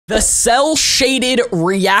The CEL-SHADED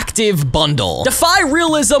Reactive Bundle. Defy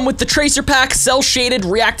realism with the Tracer Pack CEL-SHADED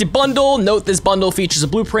Reactive Bundle. Note this bundle features a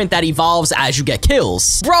blueprint that evolves as you get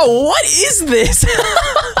kills. Bro, what is this?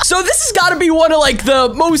 So this has got to be one of like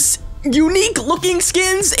the most unique looking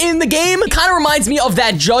skins in the game. It kind of reminds me of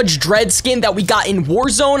that Judge Dredd skin that we got in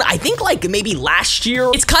Warzone, I think like maybe last year.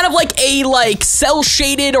 It's kind of like a like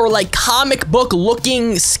cel-shaded or like comic book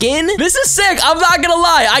looking skin. This is sick, I'm not gonna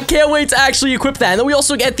lie. I can't wait to actually equip that. And then we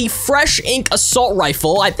also get the Fresh Ink Assault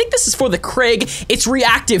Rifle. I think this is for the Krig. It's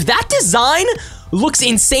reactive. That design looks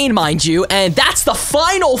insane, mind you, and that's the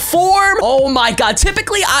final form. Oh my god.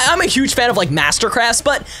 Typically, I'm a huge fan of like mastercrafts,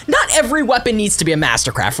 but not every weapon needs to be a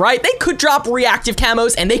mastercraft, right? They could drop reactive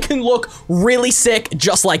camos and they can look really sick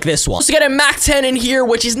just like this one. So we get a Mac 10 in here,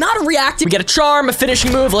 which is not a reactive. We get a charm, a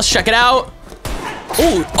finishing move. Let's check it out.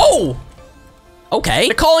 Oh! Okay.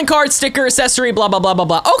 The calling card, sticker, accessory, blah, blah, blah, blah,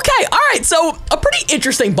 blah. Okay, all right, so a pretty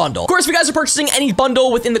interesting bundle. Of course, if you guys are purchasing any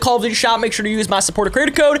bundle within the Call of Duty shop, make sure to use my supporter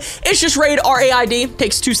creator code. It's just RAID, RAID.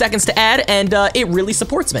 Takes 2 seconds to add, and it really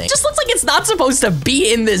supports me. It just looks like it's not supposed to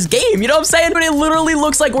be in this game, you know what I'm saying? But it literally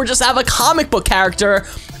looks like we're just have a comic book character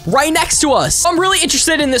right next to us. I'm really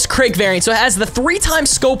interested in this Krig variant. So it has the 3x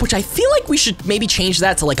scope, which I feel like we should maybe change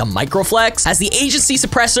that to like a microflex. Has the agency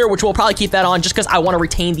suppressor, which we'll probably keep that on just because I want to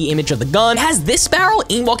retain the image of the gun. It has this barrel,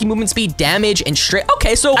 aim, walking, movement speed, damage, and straight.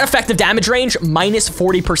 Okay, so that effective damage range, minus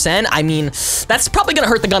 40%. I mean, that's probably gonna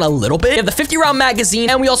hurt the gun a little bit. We have the 50-round magazine,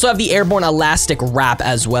 and we also have the airborne elastic wrap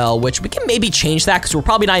as well, which we can maybe change that because we're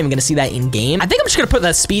probably not even gonna see that in game. I think I'm just gonna put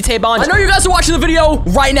that speed tape on. I know you guys are watching the video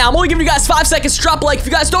right now. I'm only giving you guys 5 seconds to drop a like. If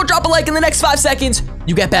you guys don't drop a like in the next 5 seconds,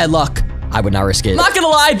 you get bad luck. I would not risk it. Not gonna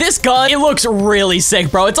lie, this gun, it looks really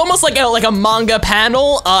sick, bro. It's almost like a manga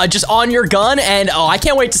panel just on your gun, and oh, I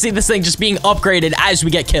can't wait to see this thing just being upgraded as we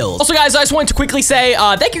get kills. Also, guys, I just wanted to quickly say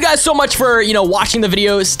thank you guys so much for, you know, watching the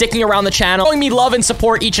videos, sticking around the channel, showing me love and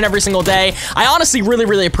support each and every single day. I honestly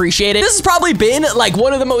really appreciate it. This has probably been like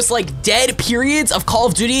one of the most like dead periods of Call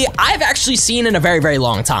of Duty I've actually seen in a very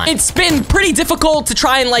long time. It's been pretty difficult to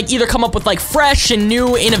try and like either come up with like fresh and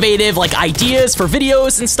new innovative like ideas for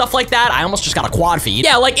videos and stuff like that. I almost just got a quad feed.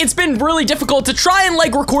 Yeah, like it's been really difficult to try and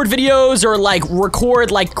like record videos or like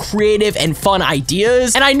record like creative and fun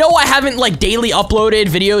ideas. And I know I haven't like daily uploaded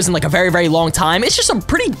videos in like a very long time. It's just a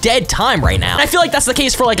pretty dead time right now. And I feel like that's the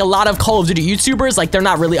case for like a lot of Call of Duty YouTubers. Like they're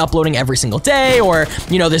not really uploading every single day, or,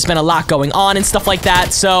 you know, there's been a lot going on and stuff like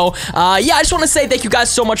that. So yeah, I just want to say thank you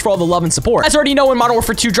guys so much for all the love and support. As you already know, when Modern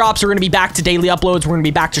Warfare 2 drops, we're going to be back to daily uploads. We're going to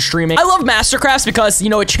be back to streaming. I love mastercrafts because,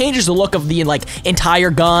 you know, it changes the look of the like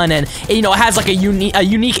entire gun, and you know, it has like a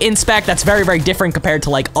unique inspect that's very different compared to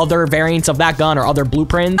like other variants of that gun or other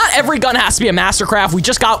blueprints. Not every gun has to be a mastercraft. We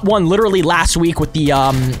just got one literally last week with the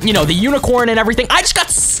you know, the unicorn and everything. I just got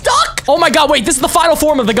stuck. Oh my god, wait, this is the final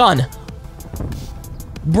form of the gun.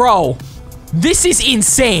 Bro, this is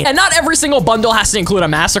insane. And not every single bundle has to include a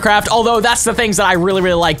mastercraft, although that's the things that I really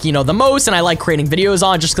like, you know, the most, and I like creating videos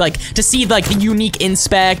on, just like to see like the unique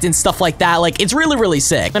inspect and stuff like that. Like it's really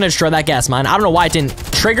sick. I'm gonna destroy that gas mine. I don't know why it didn't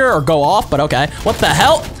trigger or go off, but okay. What the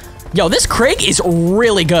hell? Yo, this Krig is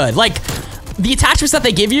really good. Like the attachments that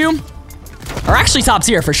they give you are actually top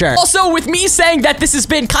tier for sure. Also, with me saying that this has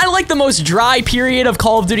been kind of like the most dry period of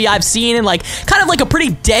Call of Duty I've seen, and like kind of like a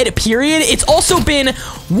pretty dead period, it's also been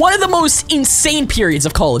one of the most insane periods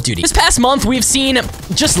of Call of Duty. This past month, we've seen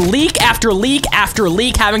just leak after leak after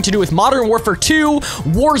leak having to do with Modern Warfare 2,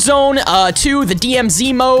 Warzone 2, the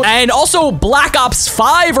DMZ mode, and also Black Ops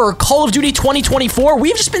 5 or Call of Duty 2024.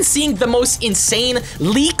 We've just been seeing the most insane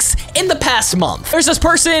leaks in the past month. There's this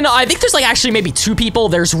person, I think there's like actually maybe 2 people.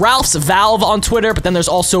 There's Ralph's Valve on Twitter, but then there's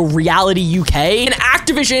also Reality UK, and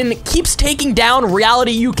Activision keeps taking down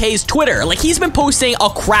Reality UK's Twitter. Like he's been posting a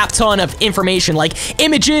crap ton of information, like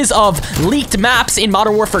images of leaked maps in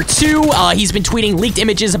Modern Warfare 2. He's been tweeting leaked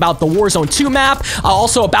images about the Warzone 2 map,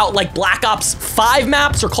 also about like Black Ops 5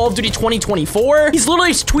 maps or Call of Duty 2024. He's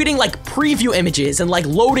literally tweeting like preview images and like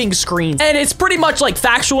loading screens, and it's pretty much like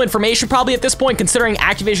factual information probably at this point, considering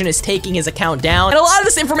Activision is taking his account down. And a lot of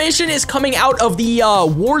this information is coming out of the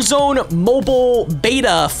Warzone mobile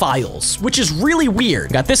beta files, which is really weird.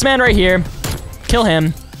 We got this man right here, kill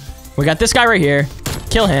him. We got this guy right here,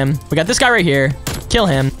 kill him. We got this guy right here, kill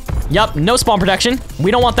him. Yup, no spawn protection.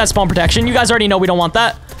 We don't want that spawn protection. You guys already know we don't want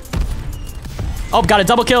that. Oh, got a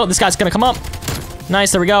double kill. This guy's gonna come up.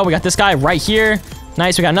 Nice, there we go. We got this guy right here.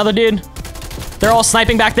 Nice, we got another dude. They're all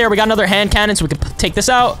sniping back there. We got another hand cannon, so we can take this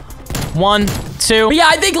out. 1, 2. 2. But yeah,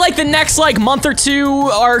 I think like the next like month or two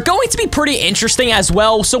are going to be pretty interesting as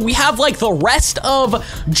well. So we have like the rest of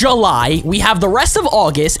July, we have the rest of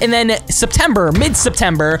August, and then September,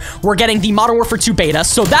 mid-September, we're getting the Modern Warfare 2 beta.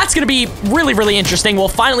 So that's going to be really, really interesting. We'll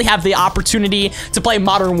finally have the opportunity to play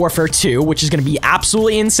Modern Warfare 2, which is going to be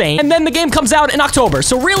absolutely insane. And then the game comes out in October.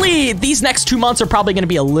 So really, these next 2 months are probably going to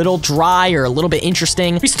be a little dry or a little bit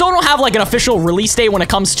interesting. We still don't have like an official release date when it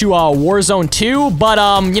comes to Warzone 2, but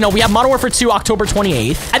you know, we have Modern Warfare 2 October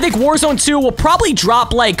 28th. I think Warzone 2 will probably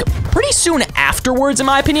drop like pretty soon afterwards, in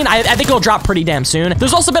my opinion. I think it'll drop pretty damn soon.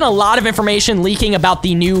 There's also been a lot of information leaking about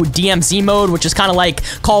the new DMZ mode, which is kind of like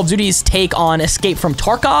Call of Duty's take on Escape from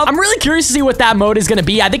Tarkov. I'm really curious to see what that mode is going to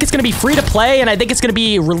be. I think it's going to be free to play, and I think it's going to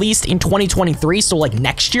be released in 2023, so like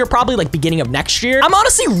next year, probably like beginning of next year. I'm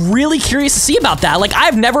honestly really curious to see about that. Like,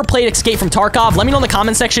 I've never played Escape from Tarkov. Let me know in the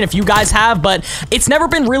comment section if you guys have, but it's never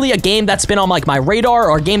been really a game that's been on like my radar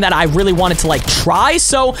or a game that I really wanted to like try,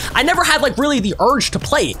 so I never had like really the urge to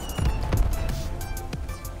play it.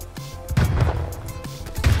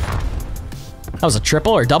 That was a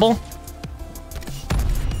triple or double?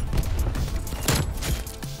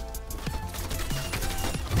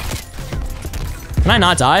 Can I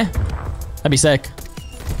not die? That'd be sick.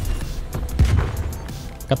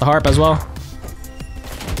 Got the harp as well.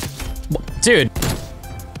 Dude.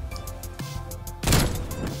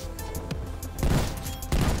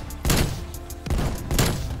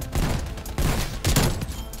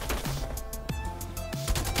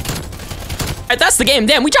 Alright, that's the game.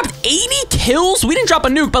 Damn, we dropped 80 kills. We didn't drop a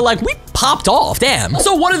nuke, but like we popped off. Damn.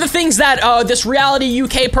 So one of the things that this Reality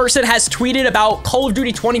UK person has tweeted about Call of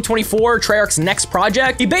Duty 2024, Treyarch's next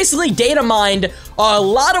project, he basically data mined a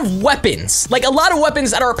lot of weapons, like a lot of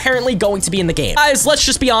weapons that are apparently going to be in the game. Guys, let's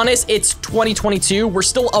just be honest. It's 2022. We're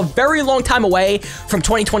still a very long time away from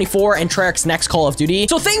 2024 and Treyarch's next Call of Duty.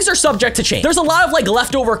 So things are subject to change. There's a lot of like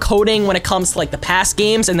leftover coding when it comes to like the past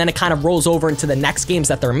games, and then it kind of rolls over into the next games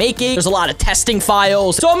that they're making. There's a lot of testing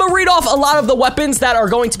files. So I'm gonna read off a lot of the weapons that are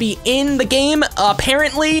going to be in the game.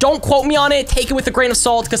 Apparently, don't quote me on it. Take it with a grain of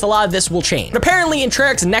salt because a lot of this will change. But apparently in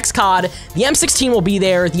Treyarch's next COD, the M16 will be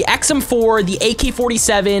there, the XM4, the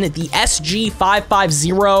AK-47, the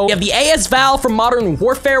SG-550. We have the AS-Val from Modern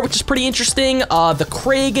Warfare, which is pretty interesting. The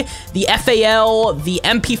Krig, the FAL, the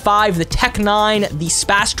MP5, the Tech-9, the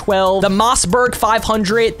Spas-12, the Mossberg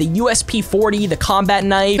 500, the USP-40, the Combat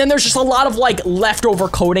Knife. Then there's just a lot of like leftover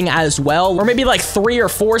coding as well, or maybe like 3 or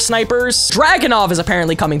 4 snipers. Dragunov is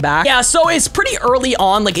apparently coming back. Yeah, so it's pretty early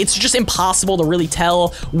on. Like, it's just impossible to really tell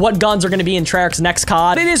what guns are going to be in Treyarch's next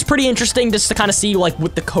COD. It is pretty interesting just to kind of see like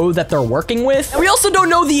with the code that they're working with. And we also don't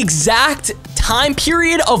know the exact time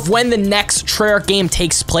period of when the next Treyarch game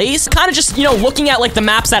takes place. Kind of just, you know, looking at like the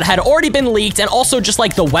maps that had already been leaked and also just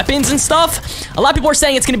like the weapons and stuff. A lot of people are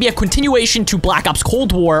saying it's going to be a continuation to Black Ops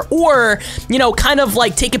Cold War, or, you know, kind of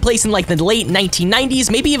like taking place in like the late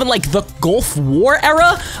 1990s, maybe even like the Gulf War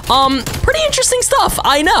era. Pretty interesting stuff.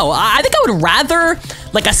 I know. I think I would rather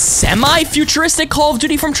like a semi-futuristic Call of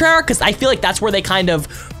Duty from Treyarch, because I feel like that's where they kind of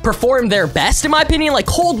performed their best, in my opinion. Like,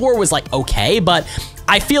 Cold War was like okay, but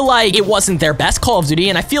I feel like it wasn't their best Call of Duty,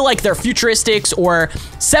 and I feel like their futuristics or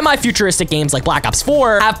semi-futuristic games like Black Ops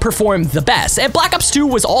 4 have performed the best. And Black Ops 2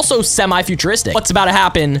 was also semi-futuristic. What's about to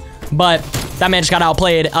happen, but that man just got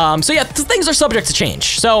outplayed. So yeah, things are subject to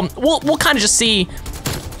change. So we'll kind of just see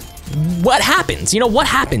what happens. You know, what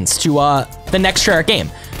happens to the next Treyarch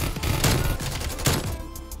game.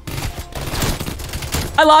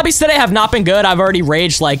 My lobbies today have not been good. I've already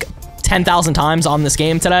raged like 10,000 times on this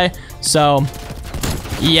game today. So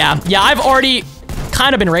yeah, I've already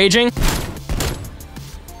kind of been raging.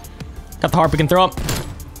 Got the harp we can throw up.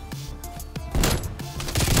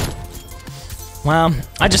 Wow,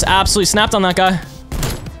 I just absolutely snapped on that guy.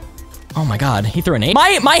 Oh my god, he threw an 8.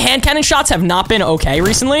 My hand cannon shots have not been okay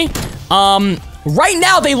recently. Right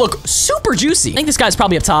now they look super juicy. I think this guy's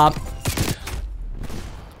probably up top.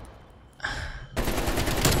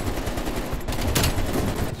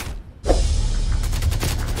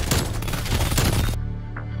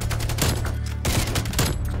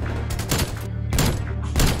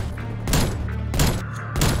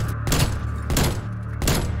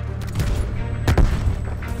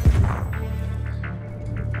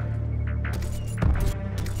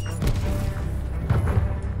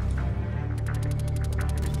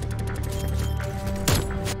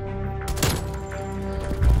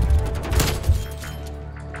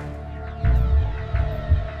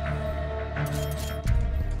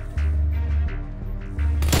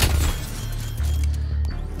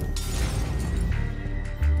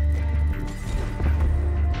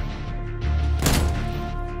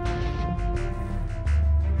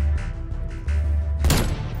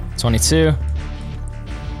 22.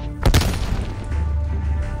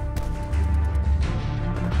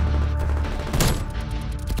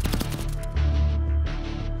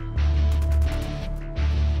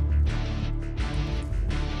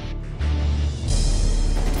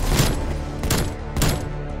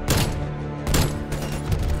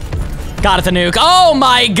 Got it, the nuke. Oh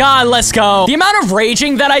my God, let's go. The amount of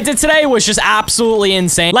raging that I did today was just absolutely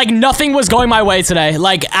insane. Like nothing was going my way today.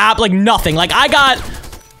 Like nothing. Like I got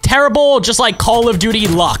terrible, just like Call of Duty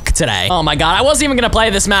luck today. Oh my God, I wasn't even gonna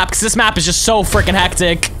play this map because this map is just so freaking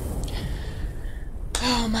hectic.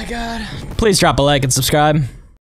 Oh my God. Please drop a like and subscribe.